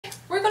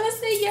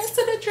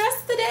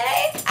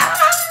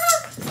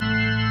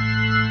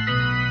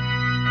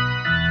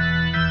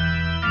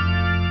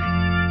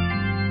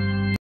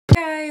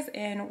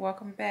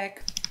welcome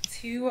back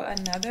to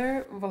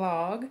another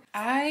vlog.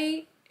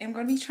 I am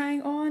going to be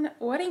trying on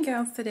wedding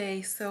gowns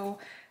today. So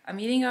I'm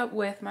meeting up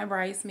with my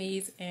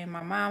bridesmaids and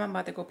my mom. I'm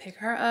about to go pick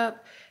her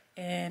up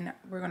and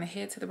we're going to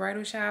head to the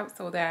bridal shop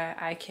so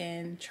that I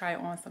can try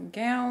on some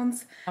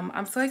gowns.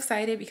 I'm so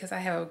excited because I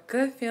have a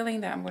good feeling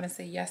that I'm going to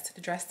say yes to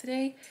the dress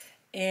today,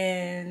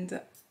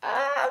 and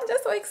I'm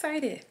just so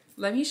excited.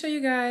 Let me show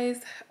you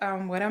guys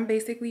what I'm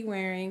basically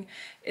wearing.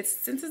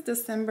 Since it's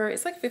December,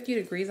 it's like 50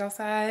 degrees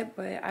outside,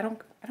 but I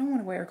don't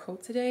want to wear a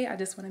coat today. I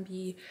just want to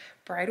be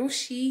bridal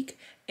chic,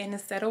 and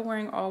instead of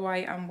wearing all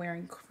white, I'm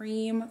wearing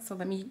cream. So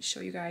let me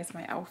show you guys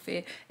my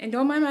outfit. And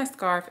don't mind my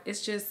scarf.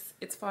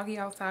 It's foggy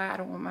outside. I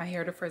don't want my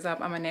hair to frizz up.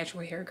 I'm a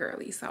natural hair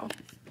girly. So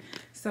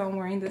I'm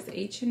wearing this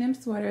H&M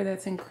sweater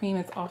that's in cream.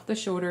 It's off the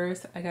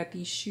shoulders. I got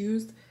these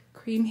shoes,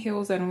 cream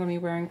heels, that I'm going to be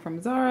wearing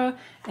from Zara,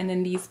 and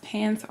then these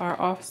pants are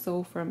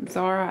also from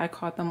Zara. I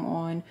caught them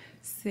on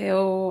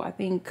sale, I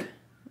think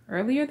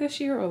earlier this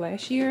year or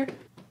last year.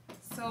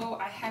 So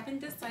I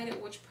haven't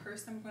decided which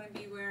purse I'm going to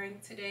be wearing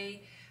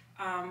today,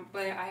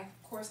 but I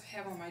of course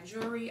have on my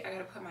jewelry. I got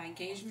to put my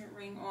engagement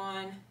ring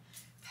on,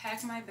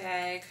 pack my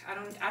bag.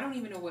 I don't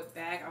even know what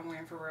bag I'm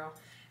wearing for real.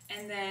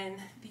 And then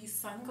these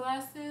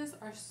sunglasses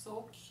are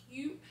so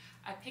cute.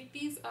 I picked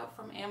these up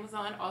from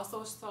Amazon.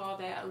 Also saw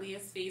that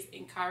Aaliyah's Face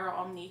and Kyra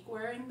Omnique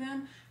wearing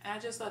them, and I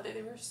just thought that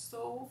they were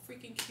so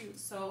freaking cute.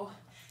 So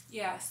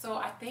yeah, so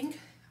I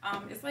think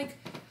it's like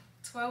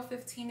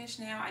 12:15ish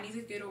now. I need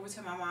to get over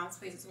to my mom's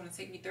place. It's going to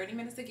take me 30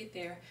 minutes to get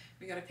there.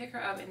 We got to pick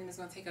her up, and then it's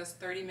going to take us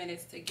 30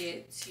 minutes to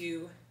get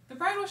to the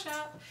bridal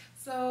shop.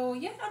 So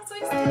yeah, I'm so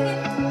excited.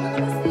 We're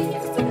going to say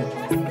yes to the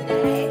dress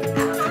today.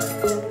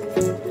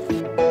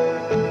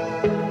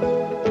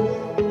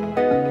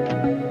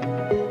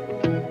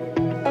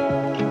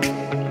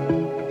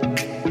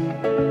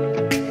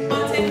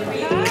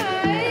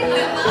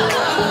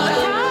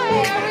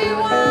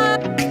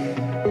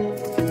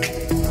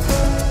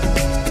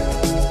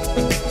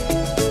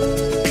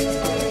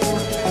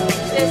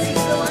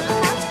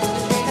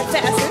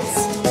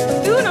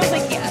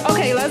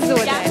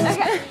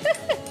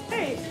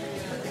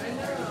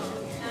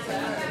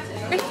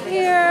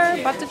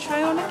 About to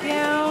try on a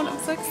gown. I'm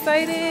so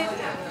excited.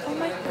 All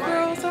my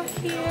girls are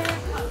here.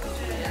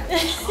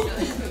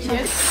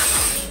 Yes.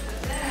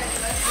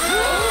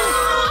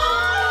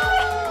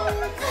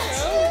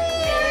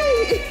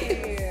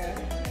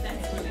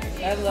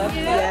 I love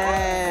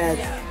that.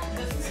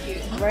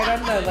 Yes. Right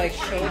on the like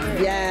shoulder.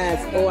 Yes.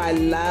 Oh, I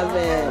love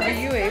it. Are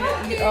you able?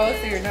 Oh,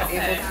 so you're not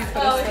able to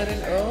put a slit in?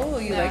 Oh,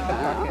 you like the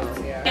pockets?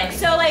 Yeah. And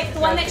so like the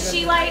one that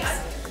she likes,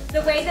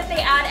 the way that they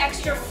add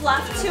extra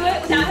fluff to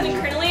it without having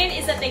crinoline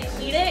is that they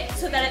pleat it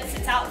so that it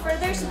sits out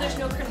further, so there's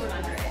no crinoline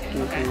under it.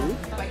 Okay.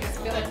 Like I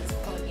feel like it's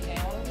pulling me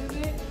down a little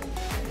bit.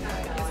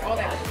 It's all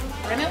that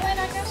crinoline,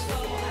 I guess.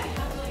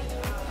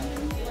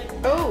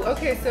 Oh,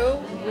 okay.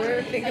 So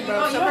we're thinking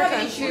about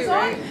summertime too,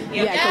 right?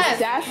 Yeah, because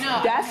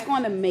that's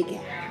going to make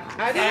it.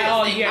 I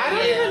don't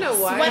even know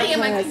why. Sweaty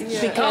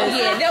Because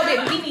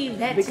we need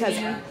that. Because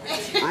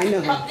I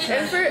know. And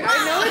I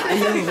know it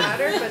doesn't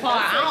matter, but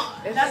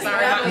that's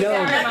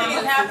Nothing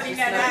is happening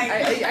that night.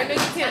 I know you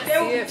can't see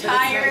it, but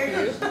tired.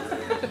 it's not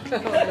you. I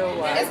don't know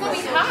why. It's gonna be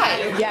hot.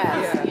 Yes.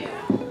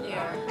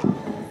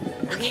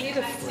 Yeah. We need a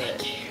stick.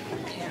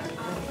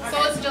 Yeah. So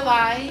it's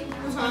July.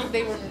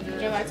 They were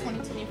July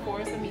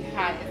 2024. It's gonna be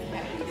hot as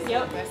heck.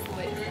 Yep. That's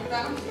lit.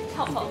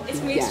 Helpful. It's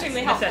gonna be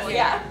extremely helpful.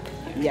 Yeah.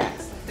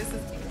 Yes. This is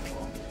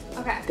beautiful.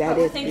 Okay. That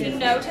We're is thinking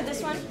no to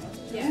this one.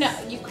 Yes. No,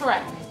 you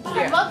correct. But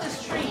I love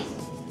this train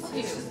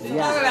too. Don't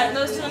worry about it.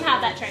 Most of them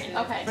have that train.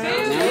 Okay.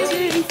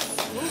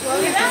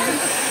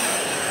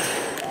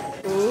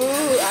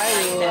 Ooh,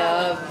 I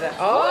love that.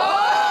 Oh!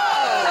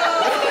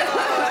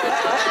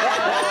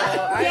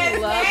 I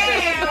love this.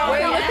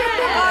 Wait, look at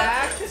the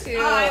back too.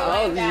 Oh,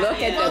 look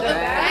at the The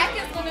back.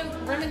 back is going to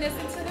reminisce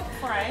into the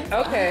front.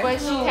 Okay. But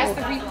she has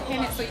to repin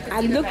it so you can see I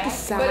the look back. the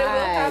side. But it will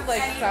have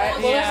like side.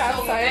 Will it have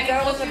side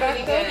down in the back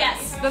though? Yes.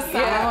 The side. Oh,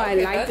 I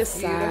okay, like the that's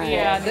beautiful. side.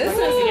 Yeah, This is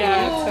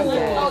beautiful.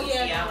 Oh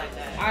yeah.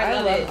 I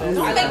love it.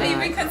 I think we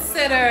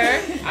reconsider.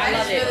 I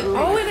love it.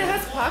 Oh, and it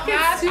has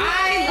pockets too. I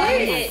love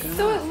it.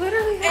 So it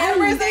literally has.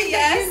 Amber's a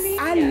yes.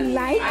 I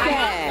like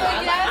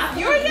that.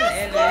 You're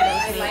yes.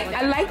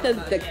 I like the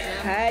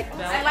cut.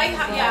 I like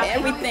how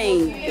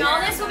Everything. And all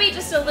this will be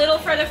just a little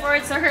further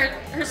forward, so her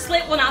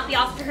slit will not be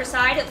off to her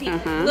side. It'll be a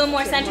little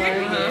more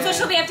centered. So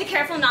she'll be up to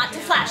careful not to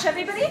flash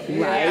everybody.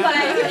 Right. But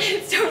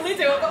it's totally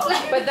doable.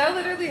 But that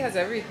literally has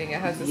everything. It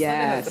has the slit, it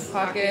has the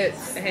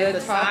pockets, has the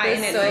the top side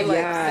is and so it, like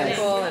yes.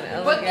 simple and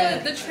elegant. But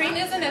the train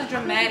isn't as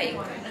dramatic.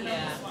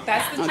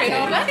 That's the train. Okay.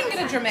 I didn't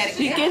get a dramatic.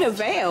 You get a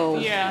veil.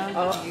 Yeah.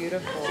 Oh,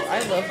 beautiful. I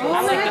love those.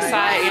 I like the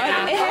side.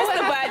 It has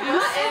the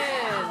buttons.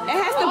 It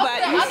has the The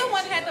buttons. other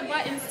one had the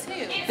buttons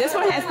too. This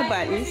one has the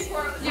buttons.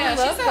 Yeah,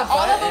 love she said the all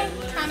of button.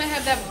 them kind of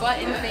have that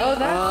button thing. Oh,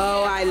 that's.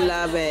 Oh, I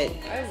love it.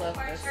 I love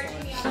this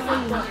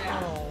one.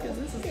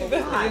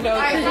 Got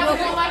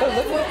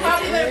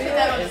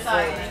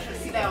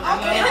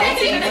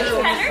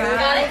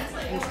it?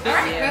 All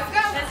right, let's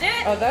go. That's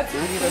it. Oh, that's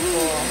beautiful.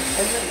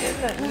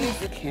 Isn't that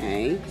music?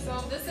 Okay. So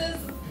this is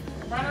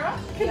runner-up?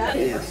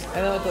 Yes. And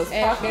then with those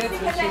pockets,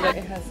 which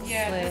it has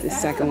Yeah, The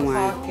second one.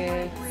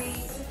 pockets.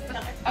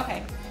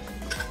 Okay.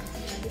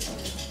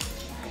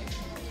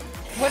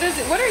 What is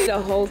it? What are you? The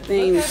whole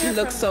thing, Look at she it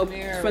looks from so the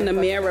mirror. from the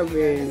mirror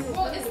view.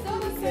 Well, it's still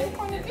the same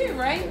point of view,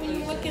 right? When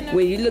you look in the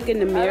When you look in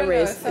the I don't know, mirror,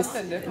 it's it's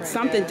something different,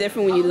 something yeah.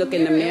 different when you look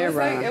in the It was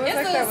mirror. like that it's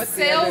with a the other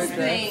sales dress.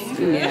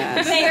 thing.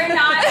 Yes. They are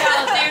not.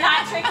 No, they're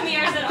not trick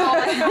mirrors at all.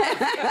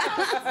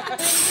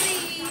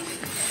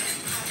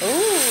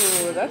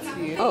 Ooh, that's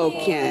beautiful.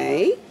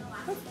 Okay.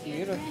 That's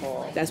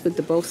beautiful. That's with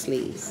the both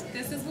sleeves.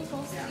 This is with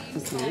both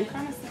sleeves. Okay.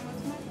 Kind of similar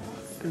to my dress.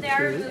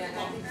 They're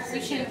removable. We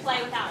can play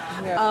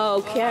without them.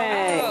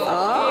 Okay.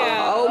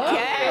 Oh,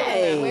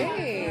 okay.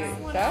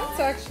 Wait, that's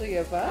actually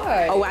a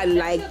vibe. Oh, I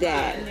like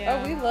that.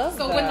 Oh, we love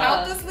So that.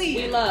 without the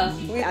sleeve.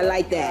 We I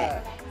like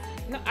that.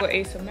 No, or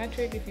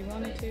asymmetric if you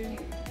wanted to.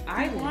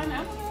 I don't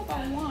know if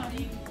I want.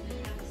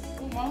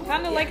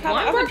 Kind of like how the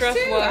other dress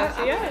was.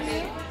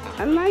 Yes.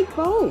 I like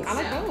both.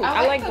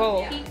 I like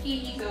both.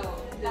 Pinky.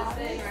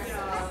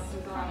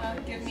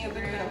 Give me a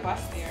little bit of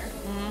bust there.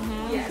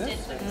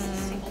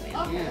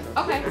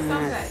 Okay,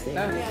 sounds good.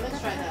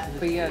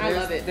 But yeah, I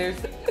love it. There's.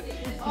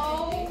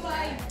 Oh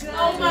my god.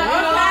 Oh my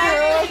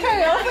god.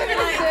 Okay, open it.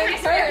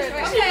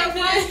 Okay,